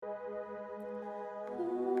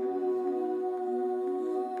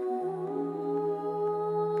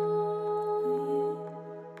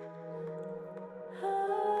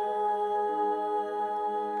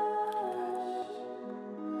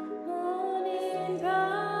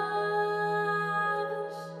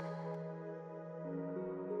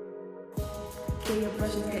Get your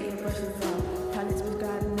brushes out. Palace was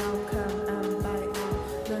guiding now, come and buy it now.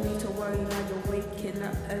 No need to worry now, you're waking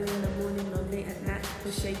up early in the morning or late at night.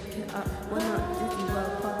 We'll shake it up. We're not Disney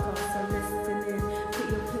World podcast, so listening. Put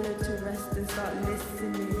your pillow to rest and start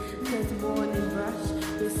listening. There's the morning brush.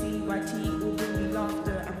 With CYT will bring you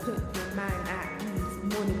laughter and put your mind at ease.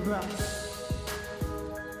 Morning brush.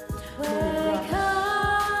 Wake up.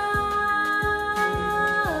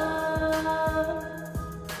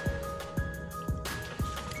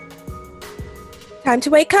 Time to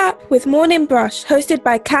wake up with Morning Brush, hosted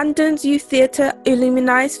by Camden's Youth Theatre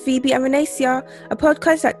Illuminize Phoebe and Renacia, a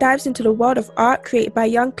podcast that dives into the world of art created by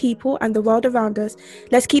young people and the world around us.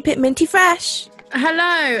 Let's keep it minty fresh.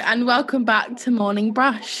 Hello and welcome back to Morning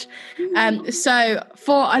Brush. So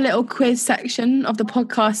for our little quiz section of the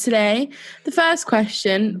podcast today, the first quiz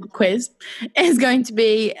is going to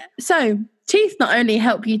be, so teeth not only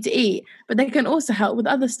help you to eat, but they can also help with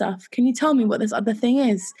other stuff. Can you tell me what this other thing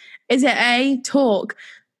is? Is it A, talk,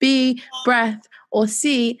 B, breath, or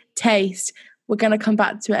C, taste? We're going to come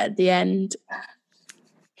back to it at the end.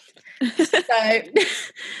 So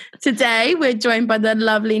today we're joined by the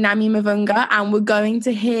lovely Nami Mavunga, and we're going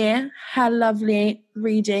to hear her lovely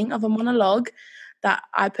reading of a monologue that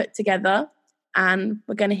I put together, and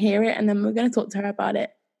we're going to hear it and then we're going to talk to her about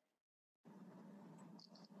it.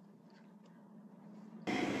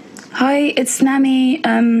 Hi, it's Nami.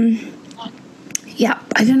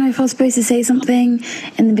 I don't know if I was supposed to say something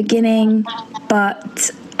in the beginning,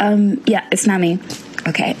 but it's Nami.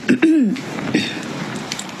 Okay.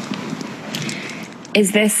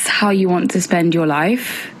 Is this how you want to spend your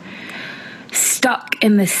life? Stuck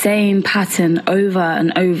in the same pattern over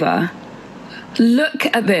and over? Look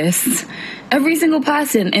at this. Every single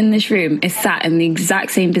person in this room is sat in the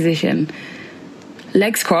exact same position.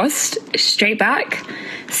 Legs crossed, straight back,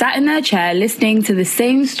 sat in their chair listening to the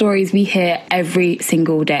same stories we hear every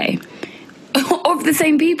single day. Of the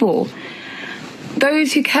same people.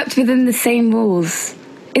 Those who kept within the same rules.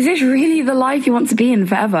 Is this really the life you want to be in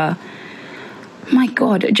forever? My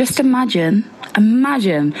God, just imagine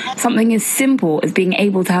something as simple as being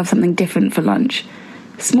able to have something different for lunch.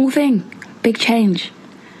 Small thing, big change.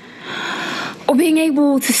 Or being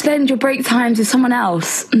able to spend your break times with someone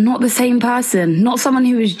else, not the same person, not someone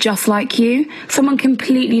who is just like you, someone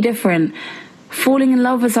completely different. Falling in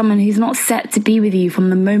love with someone who's not set to be with you from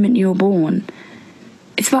the moment you were born.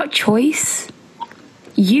 It's about choice.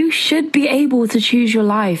 You should be able to choose your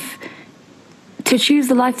life, to choose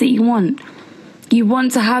the life that you want. You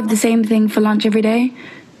want to have the same thing for lunch every day?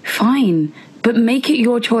 Fine, but make it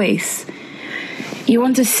your choice. You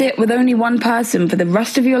want to sit with only one person for the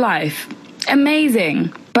rest of your life?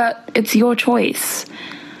 Amazing, but it's your choice.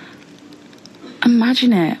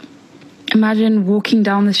 Imagine it. Imagine walking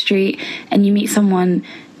down the street and you meet someone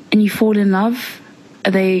and you fall in love.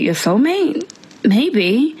 Are they your soulmate?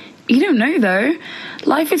 Maybe. You don't know though.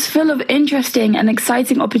 Life is full of interesting and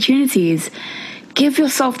exciting opportunities. Give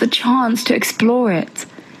yourself the chance to explore it.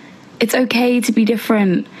 It's okay to be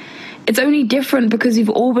different. It's only different because we've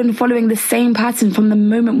all been following the same pattern from the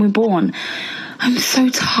moment we're born. I'm so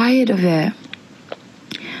tired of it.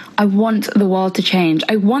 I want the world to change.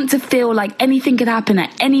 I want to feel like anything could happen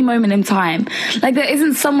at any moment in time. Like there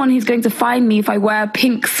isn't someone who's going to find me if I wear a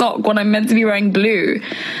pink sock when I'm meant to be wearing blue.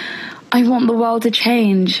 I want the world to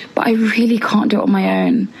change, but I really can't do it on my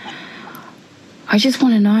own. I just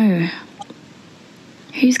want to know,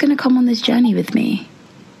 who's going to come on this journey with me?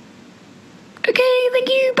 Okay, thank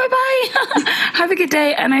you. Bye-bye. Have a good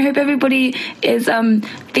day, and I hope everybody is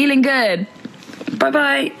feeling good.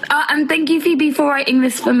 Bye-bye. And thank you, Phoebe, for writing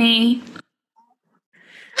this for me.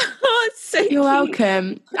 Oh, it's so You're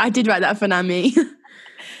welcome. I did write that for Nami.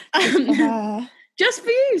 Just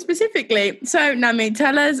for you, specifically. So, Nami,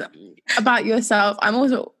 tell us about yourself. I'm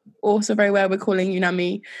also very aware we're calling you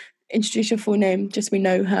Nami. Introduce your full name, just we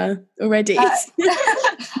know her already.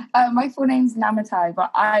 My full name's Namatai,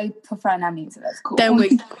 but I prefer Nami, so that's cool.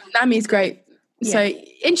 Nami's great. Yeah. So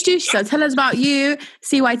introduce yourself. Tell us about you,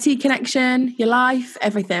 CYT connection, your life,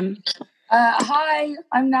 everything. Hi,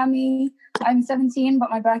 I'm Nami. I'm 17, but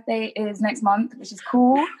my birthday is next month, which is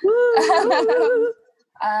cool.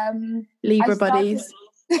 Libra buddies.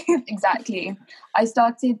 Exactly. I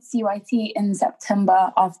started CYT in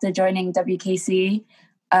September after joining WKC.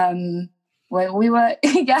 Where we were,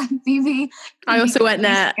 Phoebe. I also went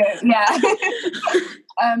there. Yeah.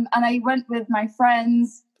 And I went with my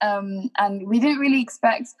friends, and we didn't really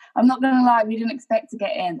expect, I'm not going to lie, we didn't expect to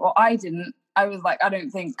get in, or I didn't. I was like, I don't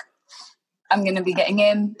think I'm going to be getting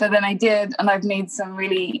in, but then I did, and I've made some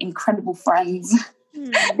really incredible friends.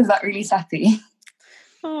 Is that really sappy?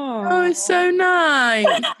 Oh, it's so nice.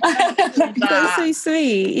 That's so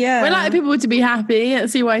sweet. Yeah, We like people to be happy at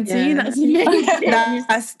CYT. Yeah. That's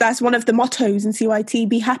amazing. that's one of the mottos in CYT.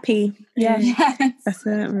 Be happy. Yeah, that's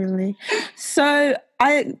it. Really. So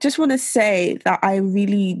I just want to say that I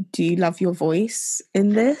really do love your voice in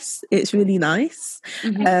this. It's really nice.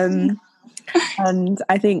 And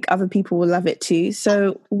I think other people will love it too.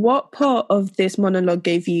 So what part of this monologue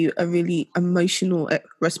gave you a really emotional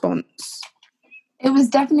response? It was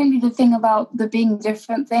definitely the thing about the being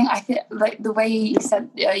different thing. I think like the way you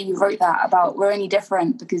said, you wrote that about we're only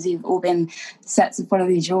different because you've all been set to follow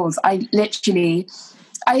these rules. I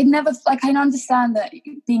never, like, I understand that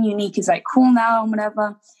being unique is like cool now and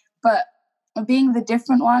whatever, but being the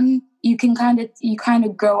different one, you kind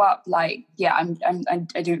of grow up like, yeah,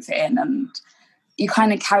 I don't fit in, and you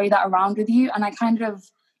kind of carry that around with you. And I kind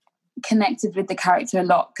of connected with the character a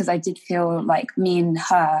lot because I did feel like me and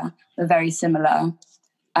her were very similar,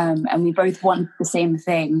 and we both want the same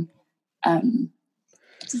thing.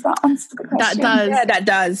 Does that answer the question? That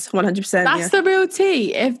does 100%. That's the real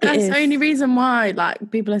tea. If that's the only reason why like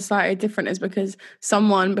people are slightly different is because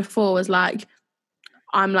someone before was like,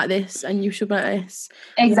 I'm like this and you should be like this.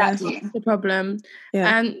 Exactly. That's the problem.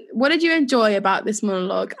 Yeah. And what did you enjoy about this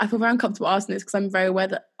monologue? I feel very uncomfortable asking this because I'm very aware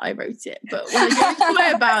that I wrote it, but what did you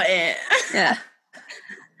enjoy about it? Yeah.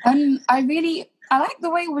 I like the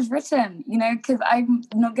way it was written, you know, because I'm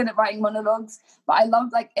not good at writing monologues, but I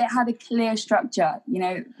loved, like, it had a clear structure, you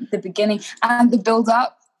know, the beginning and the build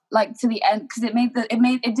up, like, to the end, because it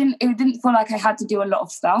didn't feel like I had to do a lot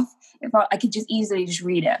of stuff. It felt I could just easily just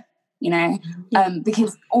read it, you know,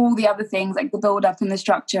 because all the other things, like the build up and the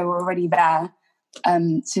structure, were already there.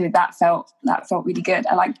 So that felt really good.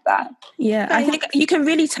 I liked that. Yeah, I think you can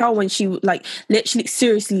really tell when she, like, literally,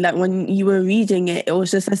 seriously, like when you were reading it, it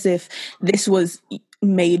was just as if this was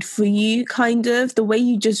made for you, kind of. The way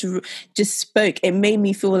you just spoke, it made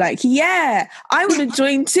me feel like, yeah, I want to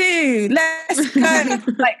join too. Let's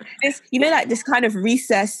go. Like this, you know, like this kind of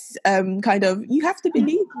recess, kind of, you have to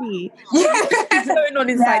believe me. What's going on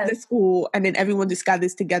inside the school, and then everyone just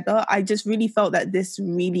gathers together. I just really felt that this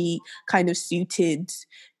really kind of suited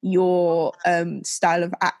your style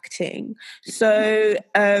of acting. So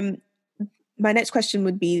my next question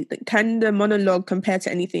would be, can the monologue compare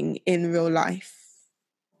to anything in real life?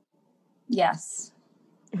 Yes.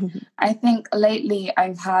 I think lately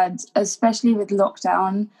I've had, especially with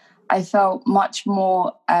lockdown, I felt much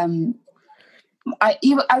more, I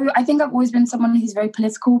think I've always been someone who's very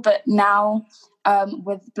political, but now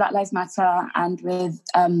with Black Lives Matter and with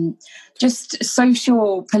just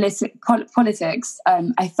social politics,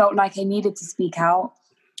 I felt like I needed to speak out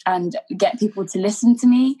and get people to listen to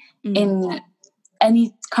me in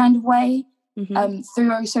any kind of way.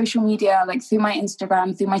 Through social media, like through my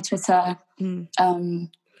Instagram, through my Twitter.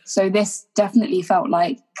 So this definitely felt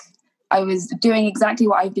like I was doing exactly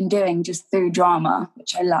what I've been doing, just through drama,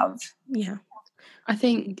 which I love. Yeah. I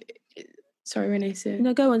think, sorry, Renee.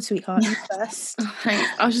 No, go on, sweetheart. You first. Thanks.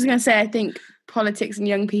 I was just going to say, I think politics and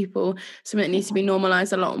young people, something that needs to be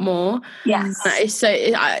normalised a lot more. Yes. It's so,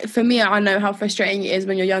 for me, I know how frustrating it is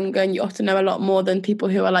when you're younger and you often know a lot more than people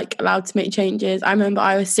who are like allowed to make changes. I remember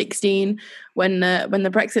I was 16 when the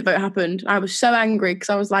Brexit vote happened. I was so angry because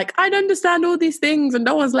I was like, I don't understand all these things and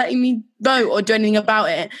no one's letting me vote or do anything about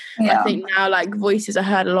it. Yeah. I think now like voices are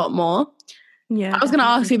heard a lot more. Yeah, I was going to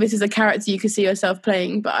ask you if this is a character you could see yourself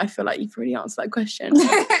playing, but I feel like you've already answered that question.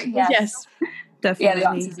 Yes. Definitely. Yeah, the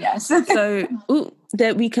answer is yes. So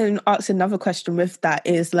that we can ask another question with that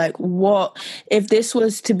is like, what if this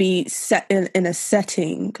was to be set in a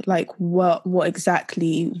setting, like what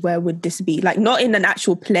exactly, where would this be? Like not in an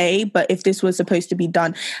actual play, but if this was supposed to be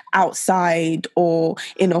done outside or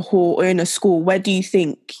in a hall or in a school, where do you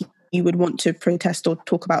think you would want to protest or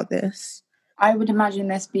talk about this? I would imagine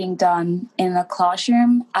this being done in a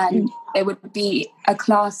classroom, and it would be a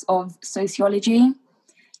class of sociology.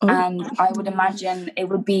 And I would imagine it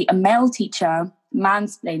would be a male teacher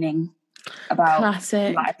mansplaining about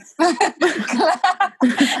Classic. life.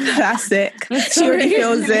 Classic. She already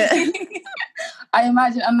feels it.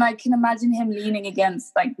 I can imagine him leaning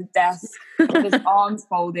against like the desk with his arms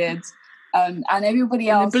folded. And everybody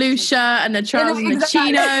else. The blue shirt and the trousers and the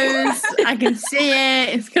chinos. I can see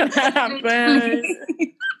it. It's going to happen.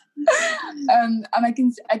 And I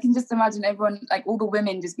can just imagine everyone, like all the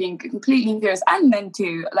women just being completely furious, and men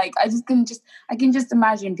too. Like I can just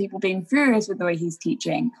imagine people being furious with the way he's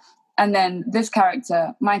teaching. And then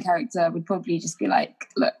my character would probably just be like,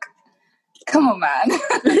 look, come on,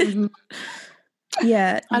 man.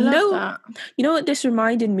 Yeah, I love that. You know what this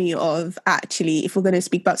reminded me of, actually, if we're going to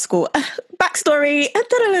speak about school, back backstory.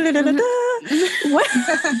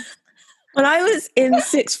 When I was in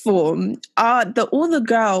sixth form, all the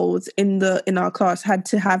girls in our class had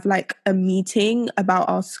to have like a meeting about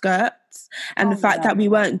our skirts and the fact that we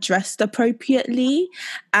weren't dressed appropriately.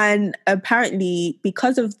 And apparently,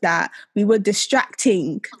 because of that, we were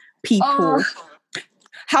distracting people.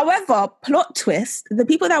 However, plot twist, the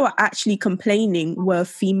people that were actually complaining were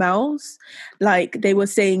females. Like, they were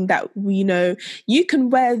saying that, you know, you can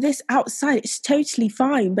wear this outside, it's totally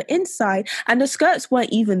fine, but inside, and the skirts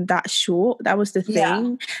weren't even that short. That was the thing.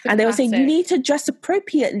 Yeah. And they were saying, you need to dress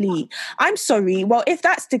appropriately. I'm sorry. Well, if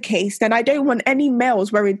that's the case, then I don't want any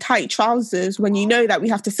males wearing tight trousers when you know that we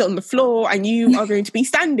have to sit on the floor and you are going to be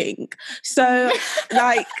standing. So,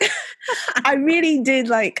 like, I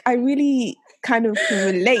really kind of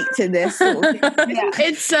relate to this sort of thing.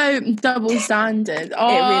 It's so double standard.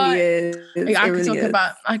 It really is.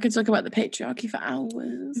 I could talk about the patriarchy for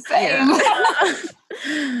hours. Same.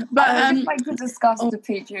 But I would like to discuss the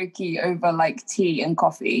patriarchy over like tea and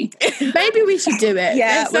coffee. Maybe we should do it.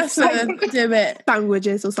 Yeah, let's do it.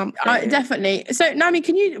 Sandwiches or something. Definitely. So, Nami,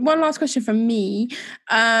 one last question from me.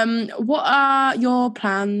 What are your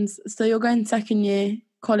plans? So you're going second year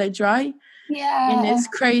college, right? Yeah. In this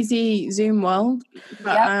crazy Zoom world.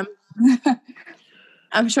 But,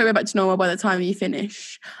 I'm sure we're back to normal by the time you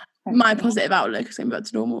finish. My positive outlook is going back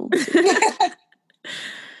to normal.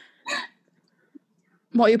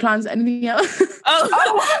 What are your plans? Anything else?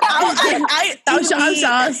 I was just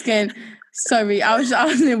asking. Sorry, I was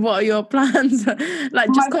just asking what are your plans?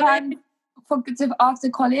 Like just plan for after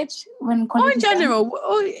college, when college. Or in general,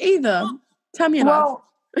 or either. Tell me about.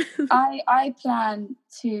 Well, I plan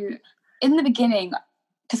to. In the beginning,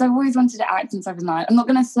 because I've always wanted to act since I was 9. I'm not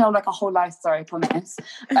going to tell like a whole life story, I promise.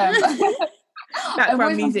 I've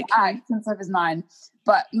always wanted to act since I was 9,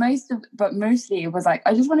 but mostly it was like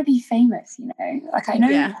I just want to be famous, you know. Like I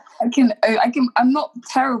know I can. I'm not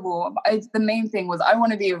terrible. But the main thing was I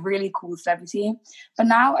want to be a really cool celebrity. But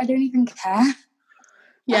now I don't even care.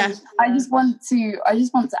 Yeah, I just want to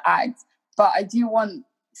act, but I do want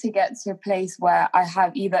to get to a place where I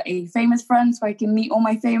have either a famous friend so I can meet all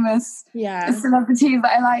my famous celebrities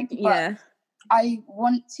that I like. But I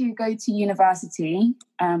want to go to university.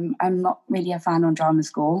 I'm not really a fan on drama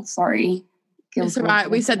school. Sorry. It's all right.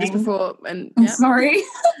 We said this before. And I'm sorry.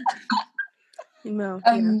 No.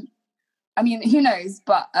 I mean, who knows?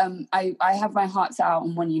 But I have my heart set out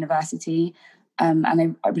on one university, and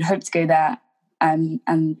I would hope to go there. And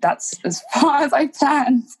that's as far as I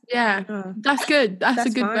planned. Yeah, that's good. That's a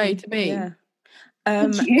good way to be. Yeah.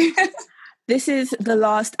 This is the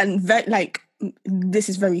last and this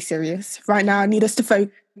is very serious. Right now, I need us to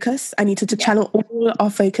focus. I need to channel all our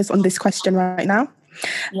focus on this question right now.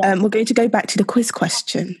 Yeah. We're going to go back to the quiz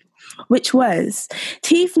question, which was,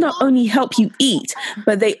 teeth not only help you eat,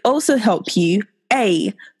 but they also help you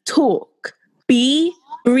A, talk, B,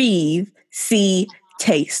 breathe, C,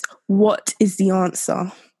 taste. What is the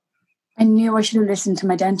answer? I knew I should have listened to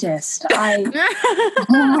my dentist. Oh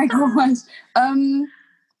my gosh.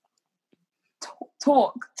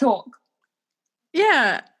 Talk.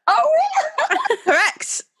 Yeah. Oh,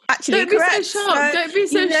 correct. Actually, correct. Don't be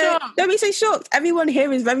so shocked. Don't be so shocked. Everyone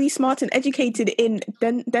here is very smart and educated in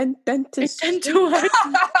dentistry.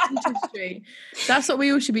 That's what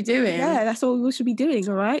we all should be doing. Yeah, that's what we all should be doing.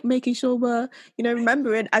 All right, making sure we're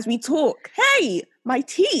remembering as we talk. Hey, my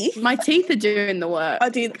teeth are doing the work.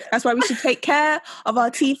 That's why we should take care of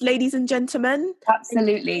our teeth, ladies and gentlemen.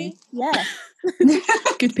 Absolutely. Yeah.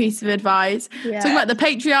 Good piece of advice. Talking about the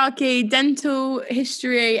patriarchy, dental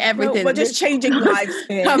history, everything. We're just changing lives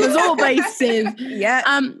here. Covers all bases. Yeah.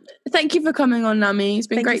 Thank you for coming on, Nami. It's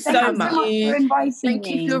been great so much for inviting Thank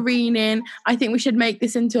you for reading. I think we should make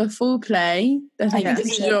this into a full play. I think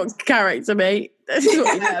this is your character, mate.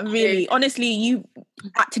 Really. Honestly, you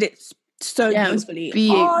acted it so beautifully.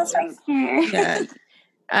 Oh, thank you. Yeah.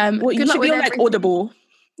 You should be on like Audible.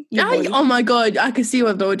 Oh my god, I could see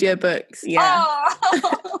with the audiobooks. Yeah.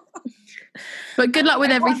 Oh. But good luck with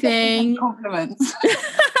everything. Compliments.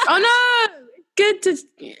 Oh no! Good to.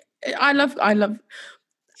 I love.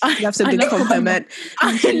 That's a good compliment.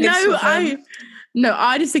 I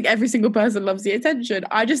just think every single person loves the attention.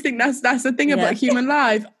 I just think that's the thing about human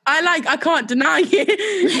life. I can't deny it.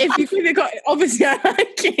 If you think obviously I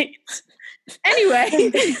like it.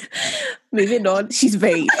 Anyway, moving on. She's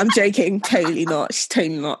vain. I'm joking. Totally not. She's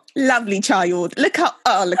totally not. Lovely child. Look at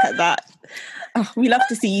that. Oh, we love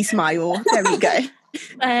to see you smile. There we go.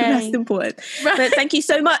 That's important. Right. But thank you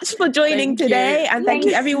so much for joining today, and thank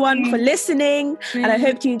you everyone for listening. And I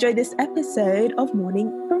hope you enjoyed this episode of Morning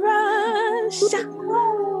Brush.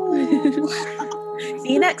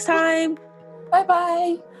 See you next time.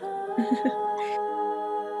 Bye-bye.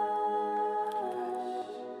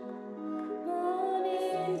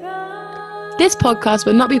 This podcast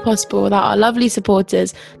would not be possible without our lovely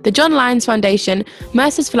supporters, the John Lyons Foundation,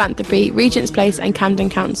 Mercer's Philanthropy, Regent's Place and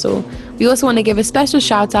Camden Council. We also want to give a special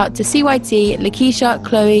shout out to CYT, Lakeisha,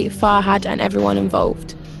 Chloe, Farhad and everyone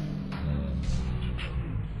involved.